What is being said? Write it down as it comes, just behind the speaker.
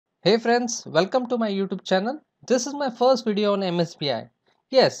Hey friends, welcome to my YouTube channel. This is my first video on MSBI.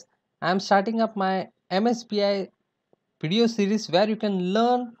 Yes, I am starting up my MSBI video series where you can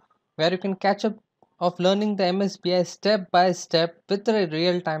learn, where you can catch up of learning the MSBI step by step with a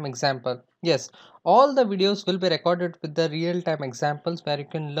real-time example. Yes, all the videos will be recorded with the real-time examples where you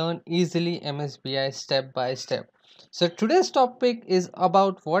can learn easily MSBI step by step. So today's topic is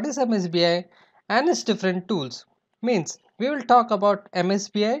about what is MSBI and its different tools. Means we will talk about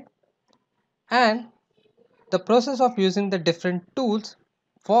MSBI and the process of using the different tools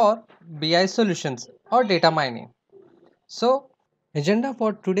for BI solutions or data mining. So, agenda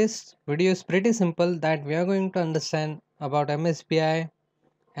for today's video is pretty simple that we are going to understand about MSBI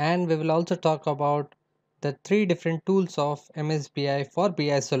and we will also talk about the three different tools of MSBI for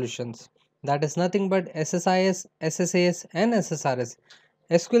BI solutions. That is nothing but SSIS, SSAS and SSRS.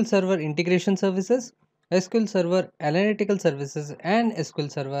 SQL Server Integration Services, SQL Server Analytical Services and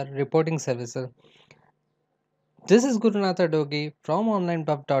SQL Server Reporting Services. This is Gurunatha Dogi from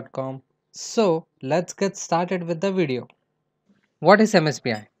onlinebuff.com. So let's get started with the video. What is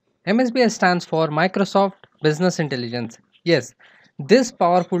MSBI? MSBI stands for Microsoft Business Intelligence. Yes, this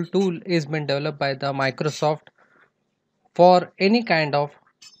powerful tool is been developed by the Microsoft for any kind of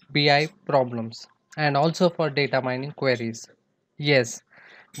BI problems and also for data mining queries. Yes,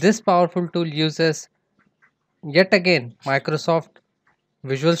 this powerful tool uses yet again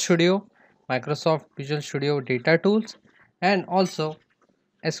Visual Studio, Microsoft Visual Studio data tools and also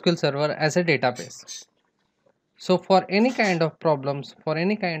SQL Server as a database. So for any kind of problems, for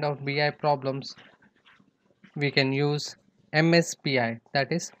any kind of BI problems, we can use MSBI,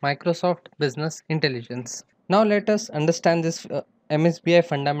 that is Microsoft Business Intelligence. Now let us understand this MSBI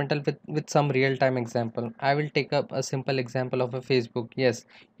fundamental with some real-time example. I will take up a simple example of a Facebook. Yes,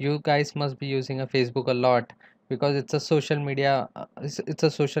 you guys must be using a Facebook a lot because it's a social media it's a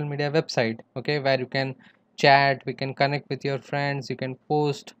social media website, okay, where you can chat, we can connect with your friends, you can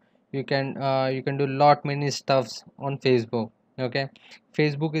post, you can do lot many stuffs on Facebook, okay.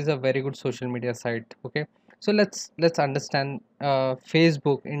 Facebook is a very good social media site, okay. So let's understand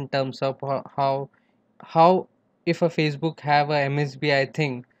Facebook in terms of how if a Facebook have a MSBI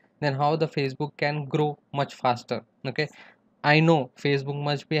thing, then how the Facebook can grow much faster, okay. I know Facebook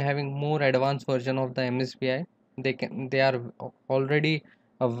must be having more advanced version of the MSBI. They are already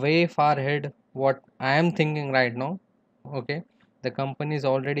a way far ahead what I am thinking right now, okay. The company is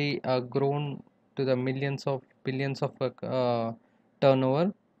already grown to the millions of billions of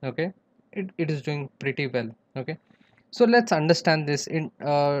turnover, okay. It is doing pretty well, okay. So let's understand this in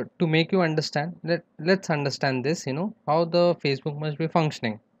to make you understand, let's understand this, how the Facebook must be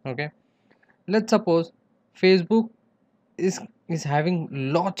functioning, okay. Let's suppose Facebook is is having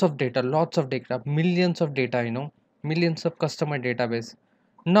lots of data, millions of data, millions of customer database.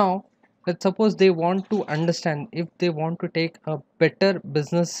 Now let's suppose they want to understand, if they want to take a better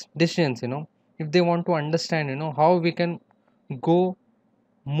business decisions, if they want to understand, how we can go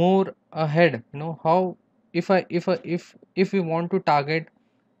more ahead, how if we want to target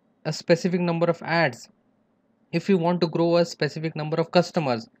a specific number of ads, if we want to grow a specific number of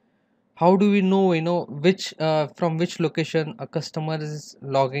customers, how do we know, which from which location a customer is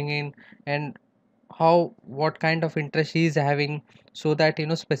logging in, and how what kind of interest he is having, so that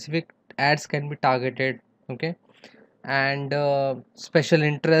specific ads can be targeted, okay. And special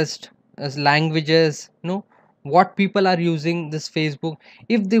interest as languages, what people are using this Facebook.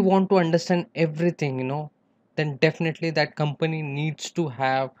 If they want to understand everything, then definitely that company needs to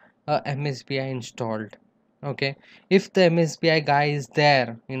have a MSBI installed, okay. If the MSBI guy is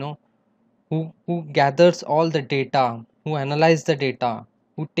there, who gathers all the data, who analyze the data,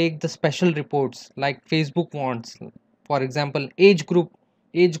 who take the special reports like Facebook wants. For example, age group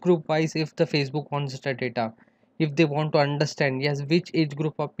wise, if the Facebook wants the data, if they want to understand, yes, which age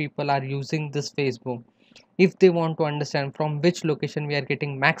group of people are using this Facebook, if they want to understand from which location we are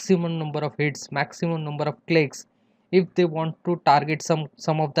getting maximum number of hits, maximum number of clicks, if they want to target some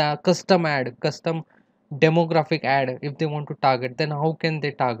of the custom demographic ad, if they want to target, then how can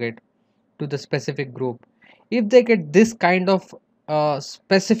they target to the specific group? If they get this kind of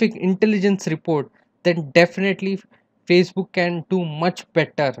specific intelligence report, then definitely Facebook can do much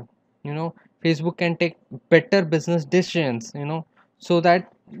better, you know Facebook can take better business decisions, so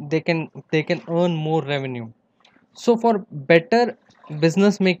that they can earn more revenue. So for better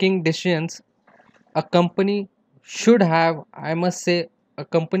business making decisions, a company should have, I must say, a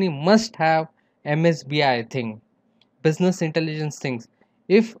company must have MSBI thing, business intelligence things.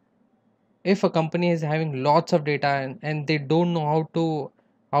 If if a company is having lots of data, and they don't know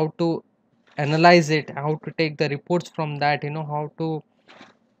how to analyze it, how to take the reports from that, how to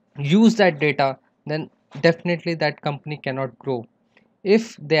use that data, then definitely that company cannot grow.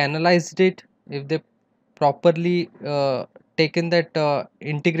 If they analyzed it, if they properly taken that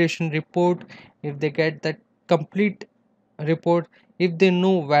integration report, if they get that complete report, if they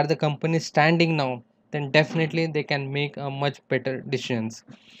know where the company is standing now, then definitely they can make a much better decisions.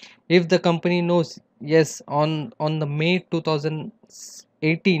 If the company knows, yes, on the May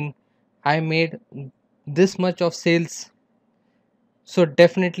 2018 I made this much of sales, so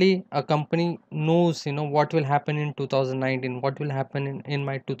definitely a company knows, what will happen in 2019, what will happen in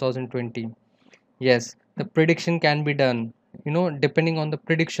my 2020. Yes, the prediction can be done. Depending on the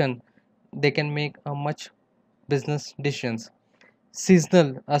prediction, they can make a much business decisions.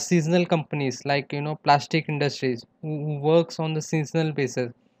 Seasonal companies like plastic industries who works on the seasonal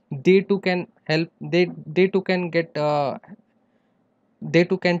basis, they too can help. They too can get they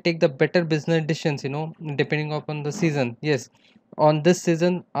too can take the better business decisions, depending upon the season. Yes, on this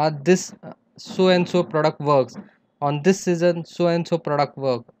season this so and so product works, on this season so and so product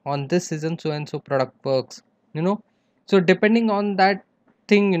work, on this season so and so product works, you know so depending on that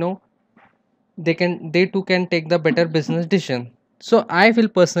thing, they too can take the better business decision. So I feel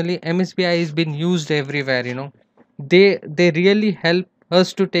personally MSBI is being used everywhere. They really help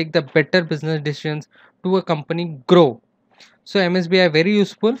us to take the better business decisions to a company grow. So MSBI very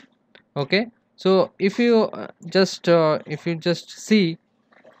useful. Okay, so if you just see,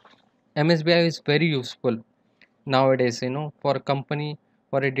 MSBI is very useful nowadays, for a company,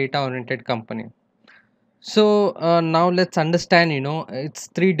 for a data oriented company. So now let's understand, it's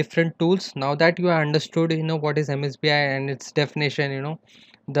three different tools. Now that you have understood, what is MSBI and its definition,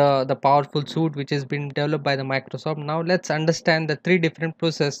 the powerful suite which has been developed by the Microsoft. Now let's understand the three different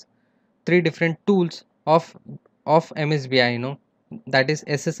tools of MSBI, that is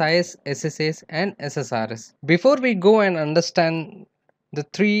SSIS, SSAS and SSRS. Before we go and understand the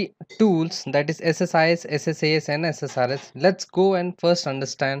three tools, that is SSIS, SSAS and SSRS, let's go and first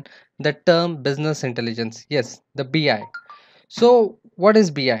understand the term business intelligence. Yes, the BI. So what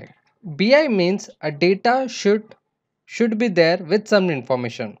is BI? BI means a data should be there with some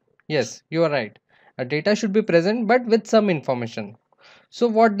information. Yes, you are right. A data should be present but with some information. So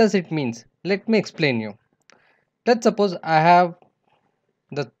what does it means? Let me explain you. Let's suppose I have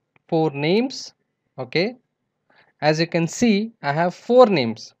the four names. Okay, as you can see I have four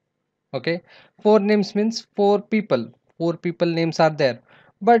names. Okay, four names means four people names are there,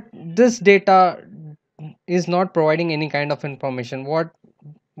 but this data is not providing any kind of information.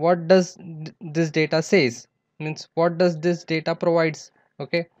 What does this data says, means what does this data provides?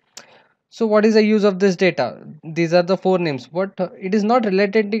 Okay, so what is the use of this data? These are the four names, but it is not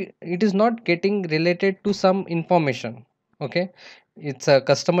getting related to some information. Okay, it's a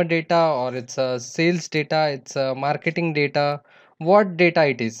customer data or it's a sales data, it's a marketing data. What data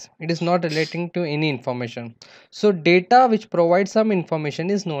it is not relating to any information. So data which provides some information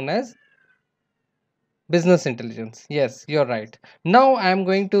is known as business intelligence. Yes, you're right. Now I am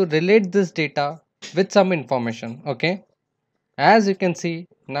going to relate this data with some information. Okay, as you can see,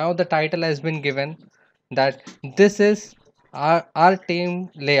 now the title has been given that this is our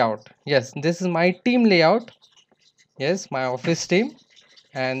team layout. Yes, this is my team layout. Yes, my office team,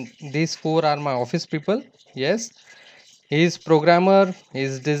 and these four are my office people. Yes, he is programmer, he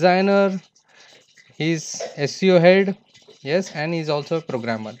is designer, he is SEO head. Yes, and he is also a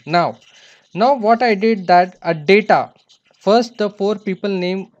programmer. Now what I did, that a data, first the four people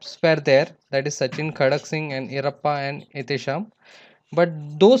names were there, that is Sachin, Khadak Singh and Irappa and Etesham, but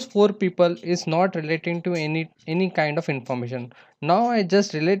those four people is not relating to any kind of information. Now I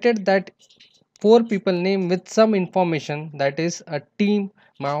just related that four people name with some information, that is a team,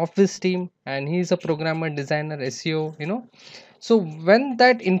 my office team, and he is a programmer, designer, SEO. So when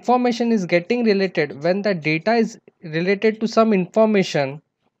that information is getting related, when the data is related to some information,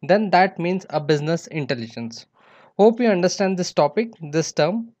 then that means a business intelligence. Hope you understand this topic, this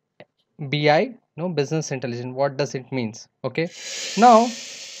term BI, no, business intelligence. What does it means? Okay, now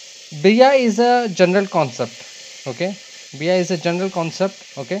BI is a general concept. Okay, BI is a general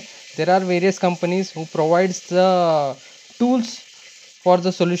concept. Okay, there are various companies who provides the tools for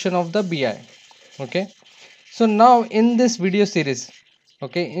the solution of the BI. Okay, so now in this video series,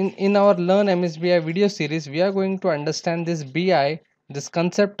 okay, in our Learn MSBI video series, we are going to understand this BI, this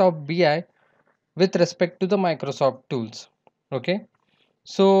concept of BI with respect to the Microsoft tools. Okay,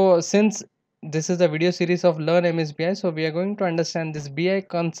 so since this is a video series of Learn MSBI, so we are going to understand this BI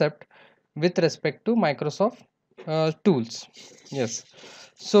concept with respect to Microsoft tools. Yes,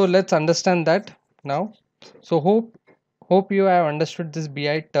 so let's understand that now. So hope you have understood this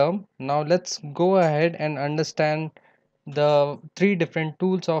BI term. Now let's go ahead and understand the three different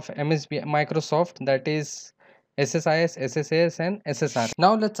tools of MSB Microsoft, that is SSIS, SSAS and SSRS.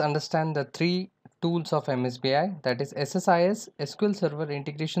 Now let's understand the three tools of MSBI, that is SSIS, SQL Server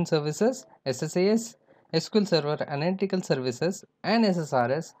Integration Services, SSAS, SQL Server Analytical Services, and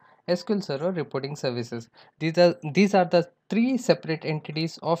SSRS, SQL Server Reporting Services. These are the three separate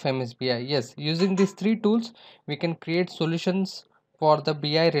entities of MSBI. Yes, using these three tools we can create solutions for the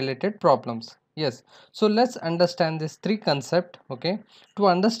BI related problems. Yes, so let's understand this three concept. Okay, to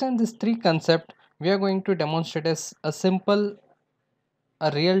understand this three concept, we are going to demonstrate as a simple,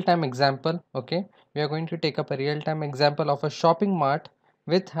 a real-time example. Okay, we are going to take up a real-time example of a shopping mart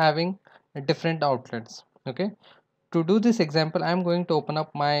with having different outlets. Okay, to do this example, I am going to open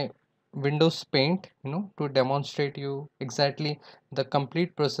up my Windows Paint, to demonstrate you exactly the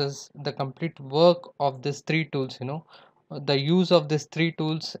complete process, the complete work of these three tools, the use of these three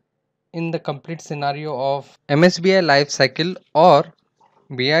tools in the complete scenario of MSBI life cycle or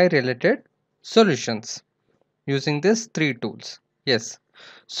BI related solutions using these three tools. Yes,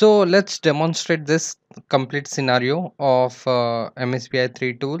 so let's demonstrate this complete scenario of MSBI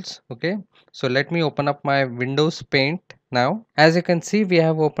three tools. Okay, so let me open up my Windows Paint now. As you can see, we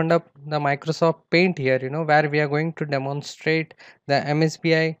have opened up the Microsoft Paint here, where we are going to demonstrate the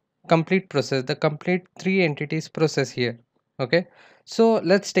MSBI complete process, the complete three entities process here. Okay, so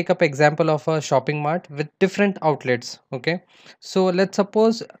let's take up example of a shopping mart with different outlets. Okay, so let's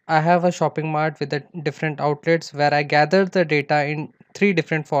suppose I have a shopping mart with the different outlets where I gather the data in three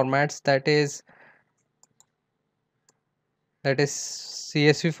different formats, that is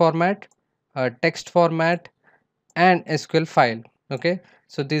CSV format, text format and SQL file. Okay,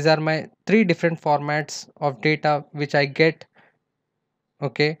 so these are my three different formats of data which I get,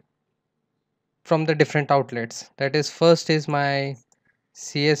 okay, from the different outlets. That is, first is my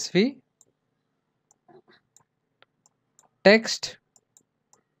CSV, text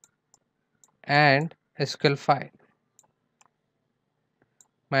and SQL file.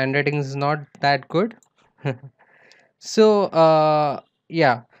 My handwriting is not that good. So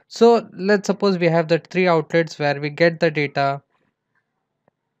yeah, so let's suppose we have the three outlets where we get the data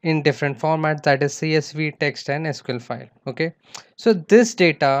in different formats, that is CSV, text and SQL file. Okay, so this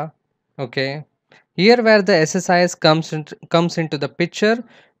data, okay, here where the SSIS comes into the picture.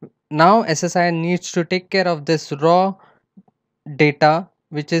 Now SSI needs to take care of this raw data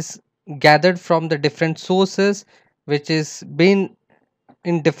which is gathered from the different sources, which is been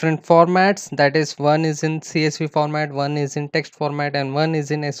in different formats, that is, one is in CSV format, one is in text format and one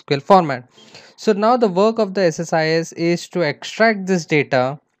is in SQL format. So now the work of the SSIS is to extract this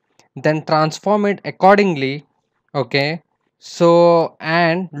data, then transform it accordingly. Okay, so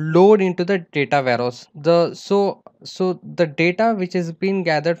and load into the data warehouse. So the data which is being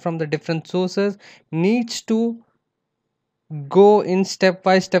gathered from the different sources needs to go in step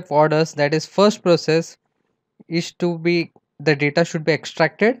by step orders. That is, first process is to be, the data should be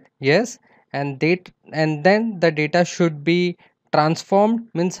extracted. Yes, and then the data should be transformed,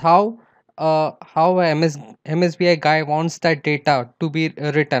 means how a MSBI guy wants that data to be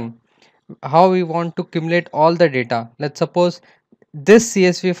written, how we want to accumulate all the data. Let's suppose this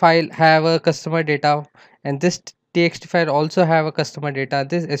CSV file have a customer data, and this TXT file also have a customer data,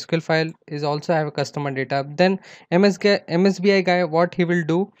 this SQL file is also have a customer data. Then MSBI guy, what he will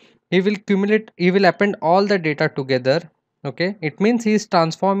do, he will append all the data together. Okay, it means he is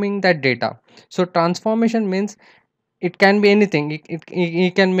transforming that data. So transformation means it can be anything.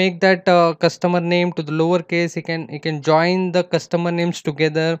 He can make that customer name to the lowercase, he can join the customer names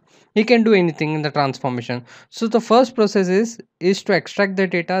together, he can do anything in the transformation. So the first process is to extract the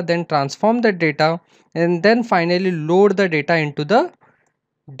data, then transform the data, and then finally load the data into the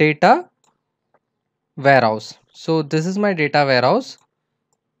data warehouse. So this is my data warehouse.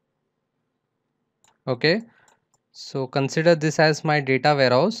 Okay, so consider this as my data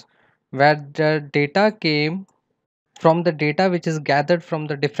warehouse, where the data came from the data which is gathered from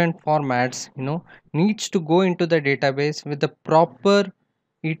the different formats, needs to go into the database with the proper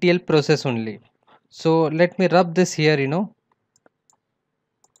ETL process only. So let me rub this here.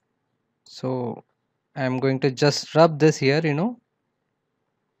 So I'm going to just rub this here.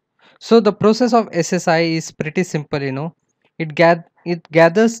 So the process of SSI is pretty simple. It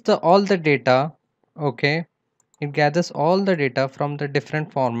gathers all the data. Okay, it gathers all the data from the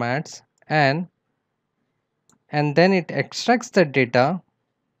different formats, and then it extracts the data,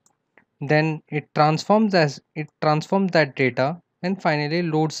 then it transforms that data, and finally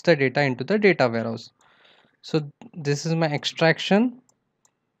loads the data into the data warehouse. So this is my extraction,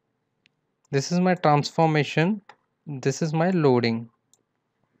 this is my transformation, this is my loading.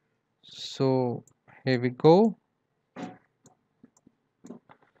 So here we go.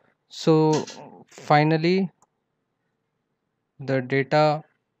 So finally, the data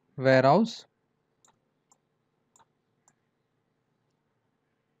warehouse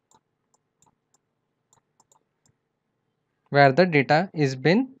where the data is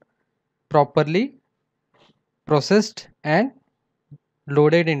been properly processed and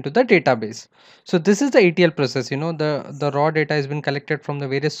loaded into the database. So this is the ETL process. The raw data has been collected from the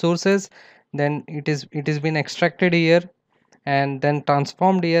various sources, then it is been extracted here and then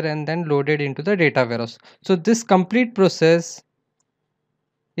transformed here and then loaded into the data warehouse. So this complete process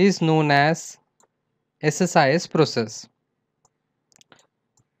is known as SSIS process.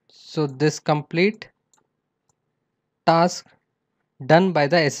 So this complete task done by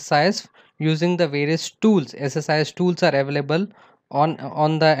the SSIS using the various tools. SSIS tools are available on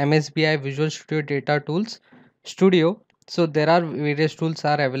the MSBI Visual Studio Data Tools Studio. So there are various tools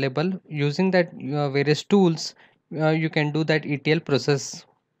are available. Using that various tools, you can do that ETL process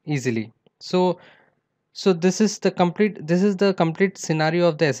easily. So this is the complete scenario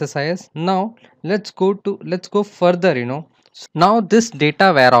of the SSIS. Now let's go further. Now this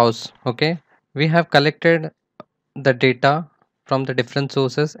data warehouse, okay, we have collected the data from the different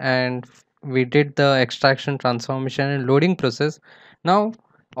sources and we did the extraction, transformation and loading process. Now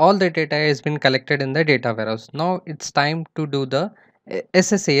all the data has been collected in the data warehouse. Now it's time to do the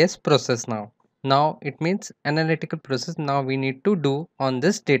SSAS process. Now it means analytical process. Now we need to do on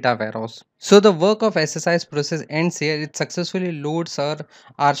this data warehouse. So the work of SSIS process ends here. It successfully loads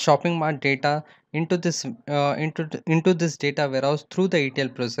our shopping mart data into into this data warehouse through the ETL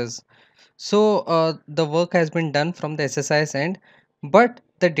process. So the work has been done from the SSIS end, but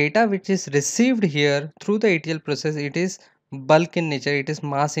the data which is received here through the ETL process, it is bulk in nature, it is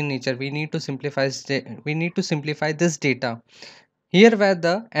mass in nature. We need to simplify this data. Here where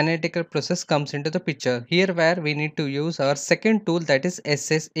the analytical process comes into the picture. Here where we need to use our second tool, that is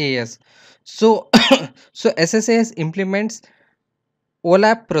SSAS. So so SSAS implements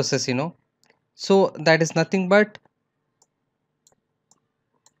OLAP process. So that is nothing but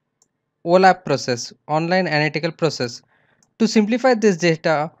OLAP process, online analytical process. To simplify this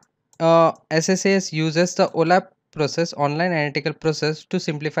data, SSAS uses the OLAP process, online analytical process, to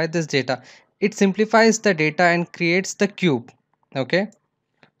simplify this data. It simplifies the data and creates the cube. Okay,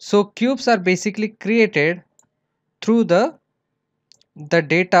 so cubes are basically created through the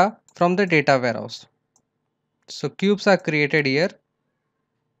data from the data warehouse. So cubes are created here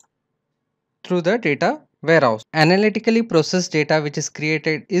through the data warehouse. Analytically processed data which is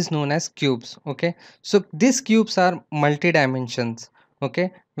created is known as cubes. Okay, so these cubes are multi dimensions.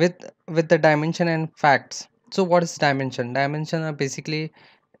 Okay, with the dimension and facts. So what is dimension? Dimension are basically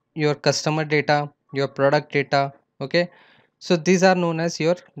your customer data, your product data. Okay, so these are known as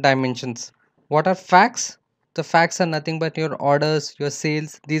your dimensions. What are facts? The facts are nothing but your orders, your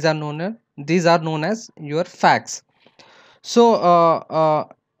sales. These are known as your facts. So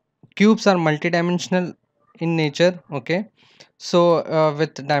cubes are multidimensional in nature. Okay, so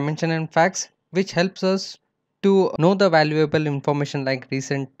with dimension and facts which helps us to know the valuable information like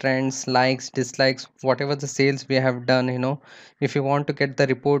recent trends, likes, dislikes, whatever the sales we have done. If you want to get the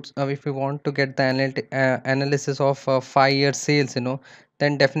reports, if you want to get the analysis of 5 year sales,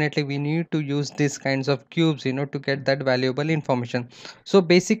 then definitely we need to use these kinds of cubes, to get that valuable information. So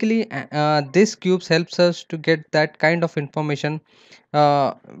basically this cubes helps us to get that kind of information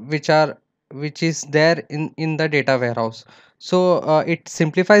uh, which are which is there in the data warehouse. So it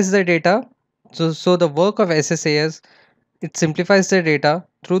simplifies the data. So the work of SSAS, it simplifies the data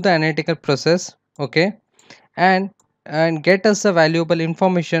through the analytical process. Okay, and get us the valuable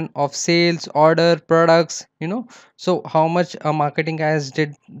information of sales, order, products. So how much marketing guys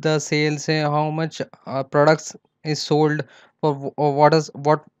did the sales, how much products is sold, or what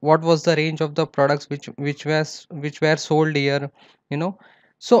was the range of the products which were sold here. you know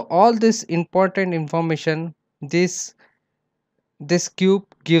so all this important information, this cube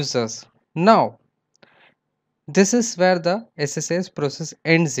gives us. Now this is where the SSAS process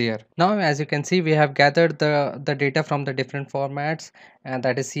ends here. Now, as you can see, we have gathered the data from the different formats, and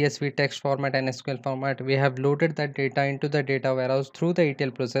that is CSV, text format and SQL format. We have loaded that data into the data warehouse through the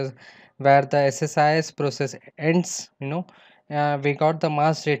ETL process, where the SSIS process ends. We got the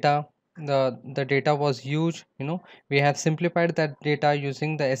mass data. The data was huge. We have simplified that data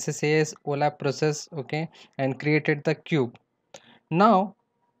using the SSAS OLAP process. Okay, and created the cube. Now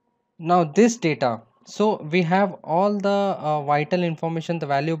this data, so we have all the vital information, the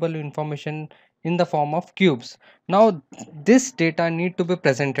valuable information in the form of cubes. Now this data need to be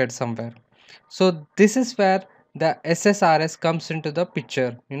presented somewhere. So this is where the SSRS comes into the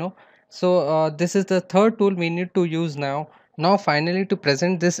picture. So this is the third tool we need to use now. Now finally, to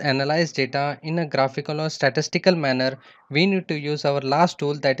present this analyzed data in a graphical or statistical manner, we need to use our last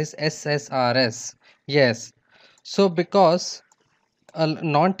tool, that is SSRS. Yes, so because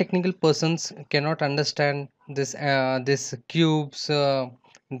non-technical persons cannot understand this cubes,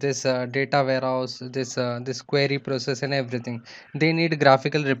 this data warehouse, this query process and everything, they need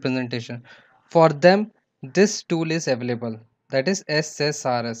graphical representation. For them, this tool is available, that is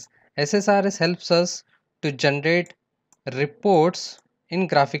SSRS. SSRS helps us to generate reports in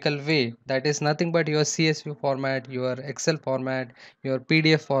graphical way, that is nothing but your CSV format, your Excel format, your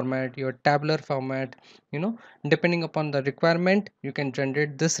PDF format, your tabular format, you know, depending upon the requirement you can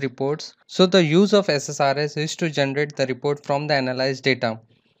generate this reports. So the use of SSRS is to generate the report from the analyzed data,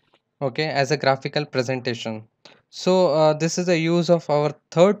 okay, as a graphical presentation. So this is the use of our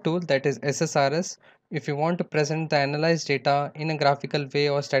third tool, that is SSRS. If you want to present the analyzed data in a graphical way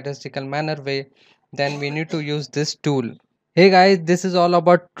or statistical manner way, then we need to use this tool. Hey guys, this is all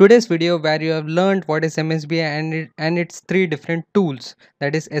about today's video, where you have learned what is MSBI and its three different tools,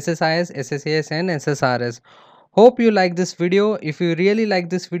 that is SSIS, SSAS and SSRS. Hope you like this video. If you really like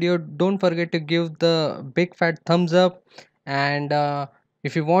this video, don't forget to give the big fat thumbs up. And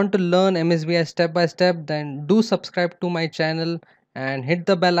if you want to learn MSBI step by step, then do subscribe to my channel and hit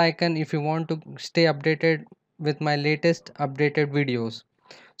the bell icon if you want to stay updated with my latest updated videos.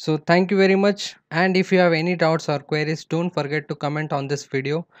 So thank you very much, and if you have any doubts or queries, don't forget to comment on this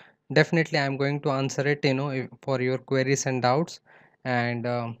video. Definitely I'm going to answer it, for your queries and doubts.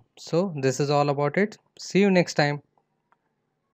 And so this is all about it. See you next time.